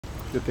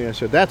Good thing I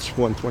said that's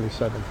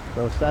 127.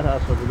 So it's that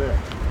house over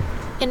there.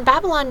 In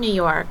Babylon, New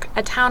York,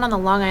 a town on the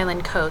Long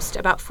Island coast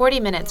about 40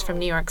 minutes from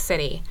New York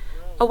City,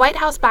 a White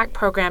House-backed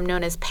program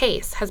known as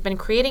PACE has been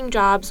creating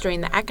jobs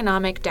during the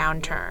economic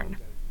downturn.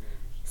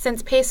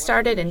 Since PACE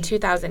started in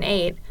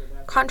 2008,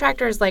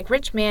 contractors like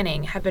Rich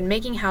Manning have been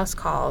making house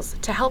calls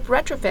to help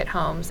retrofit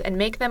homes and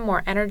make them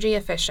more energy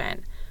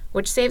efficient,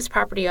 which saves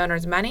property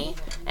owners money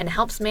and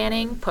helps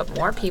Manning put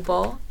more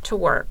people to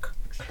work.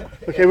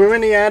 Okay, we're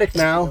in the attic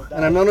now,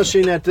 and I'm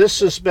noticing that this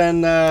has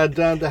been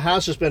done. The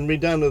house has been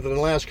redone within the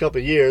last couple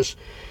of years.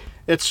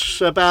 It's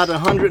about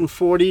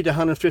 140 to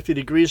 150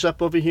 degrees up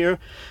over here,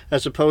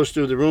 as opposed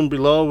to the room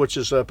below, which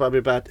is probably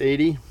about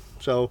 80.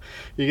 So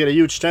you get a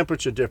huge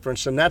temperature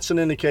difference, and that's an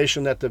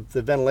indication that the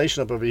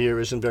ventilation up over here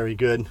isn't very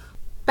good.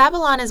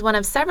 Babylon is one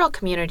of several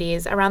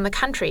communities around the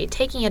country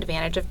taking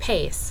advantage of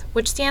PACE,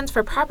 which stands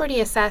for Property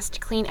Assessed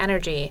Clean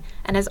Energy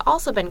and has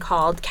also been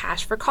called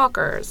Cash for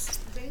Caulkers.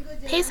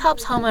 PACE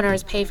helps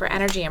homeowners pay for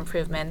energy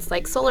improvements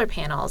like solar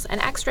panels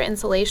and extra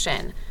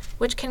insulation,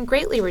 which can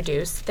greatly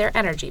reduce their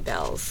energy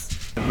bills.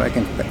 If I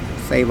can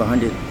save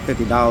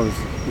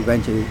 $150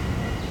 eventually,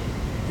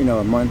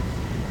 a month,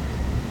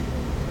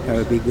 that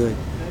would be good.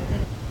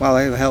 Well,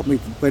 it would help me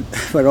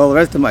with all the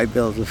rest of my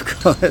bills, of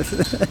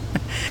course.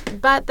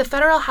 But the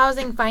Federal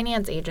Housing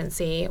Finance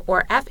Agency,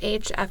 or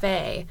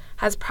FHFA,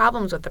 has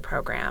problems with the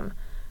program.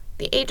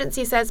 The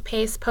agency says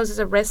PACE poses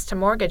a risk to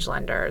mortgage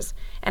lenders,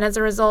 and as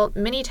a result,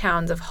 many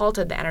towns have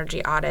halted the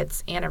energy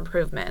audits and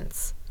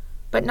improvements.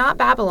 But not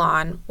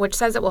Babylon, which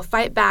says it will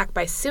fight back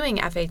by suing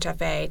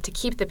FHFA to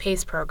keep the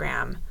PACE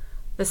program.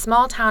 The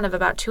small town of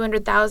about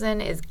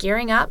 200,000 is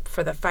gearing up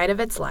for the fight of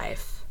its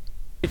life.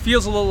 It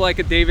feels a little like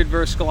a David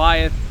versus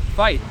Goliath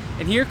fight.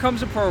 And here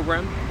comes a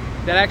program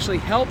that actually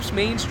helps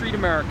Main Street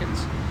Americans,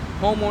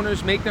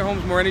 homeowners, make their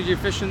homes more energy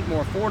efficient,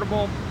 more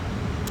affordable,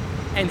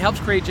 and helps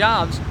create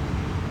jobs.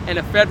 And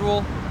a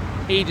federal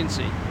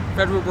agency,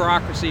 federal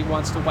bureaucracy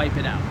wants to wipe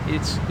it out.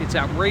 It's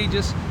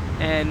outrageous,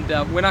 and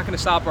we're not going to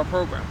stop our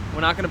program.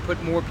 We're not going to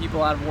put more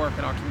people out of work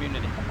in our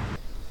community.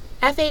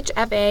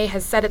 FHFA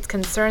has said it's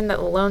concerned that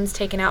the loans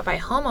taken out by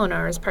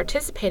homeowners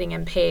participating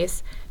in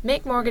PACE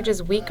make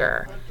mortgages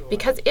weaker,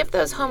 because if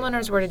those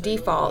homeowners were to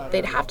default,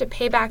 they'd have to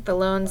pay back the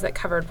loans that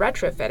covered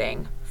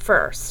retrofitting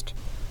first.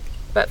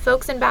 But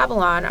folks in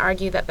Babylon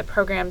argue that the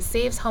program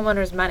saves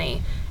homeowners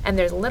money and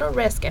there's little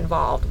risk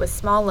involved with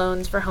small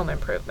loans for home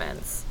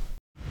improvements.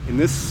 In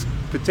this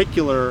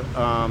particular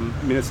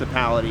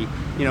municipality,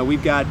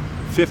 we've got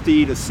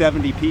 50 to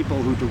 70 people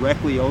who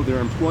directly owe their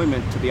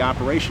employment to the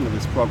operation of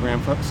this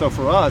program. So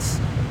for us,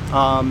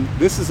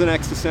 this is an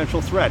existential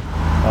threat.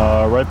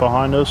 Right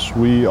behind us,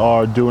 we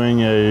are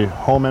doing a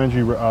home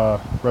energy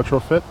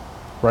retrofit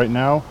right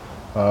now.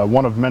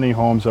 One of many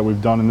homes that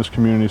we've done in this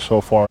community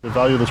so far. The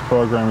value of this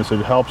program is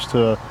it helps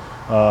to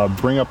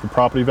bring up the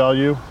property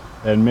value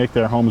and make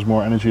their homes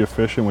more energy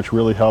efficient, which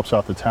really helps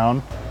out the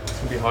town. It's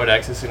going to be hard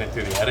accessing it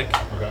through the attic,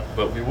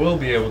 but we will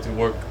be able to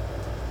work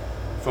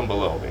from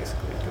below,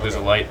 basically. There's a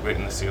light right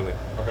in the ceiling.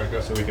 Okay,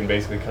 good. So we can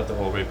basically cut the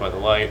hole right by the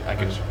light. I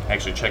can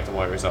actually check the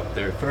wires up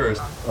there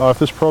first. If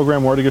this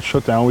program were to get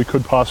shut down, we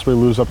could possibly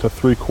lose up to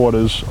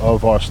 3/4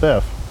 of our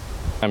staff.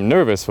 I'm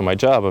nervous for my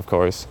job, of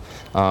course,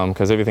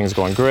 because everything's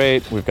going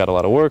great. We've got a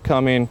lot of work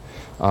coming.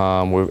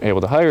 We're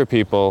able to hire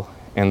people,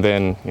 and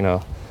then,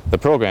 the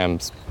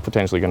program's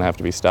potentially going to have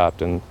to be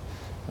stopped, and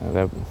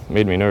that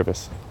made me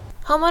nervous.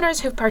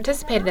 Homeowners who've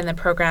participated in the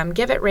program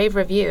give it rave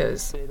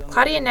reviews.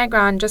 Claudia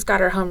Negron just got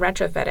her home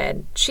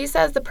retrofitted. She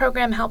says the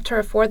program helped her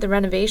afford the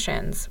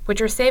renovations,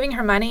 which are saving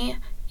her money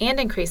and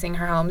increasing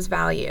her home's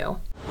value.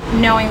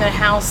 Knowing that a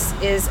house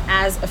is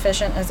as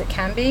efficient as it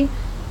can be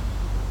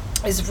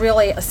is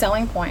really a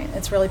selling point.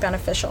 It's really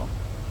beneficial.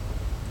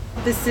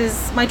 This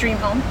is my dream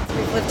home.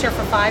 We've lived here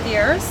for 5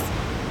 years,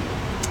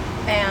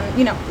 and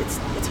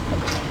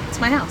it's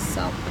my house,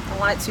 so I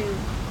want it to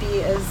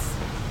be as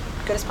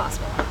good as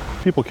possible.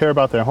 People care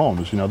about their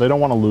homes. They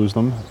don't want to lose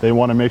them. They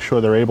want to make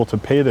sure they're able to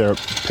pay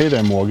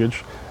their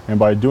mortgage, and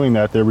by doing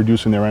that, they're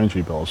reducing their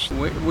energy bills.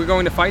 We're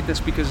going to fight this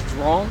because it's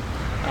wrong,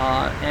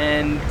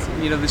 and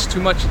there's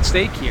too much at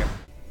stake here.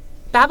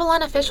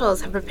 Babylon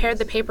officials have prepared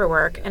the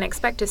paperwork and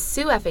expect to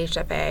sue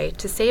FHFA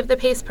to save the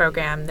PACE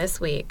program this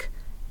week.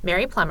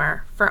 Mary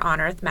Plummer for On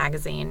Earth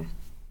Magazine.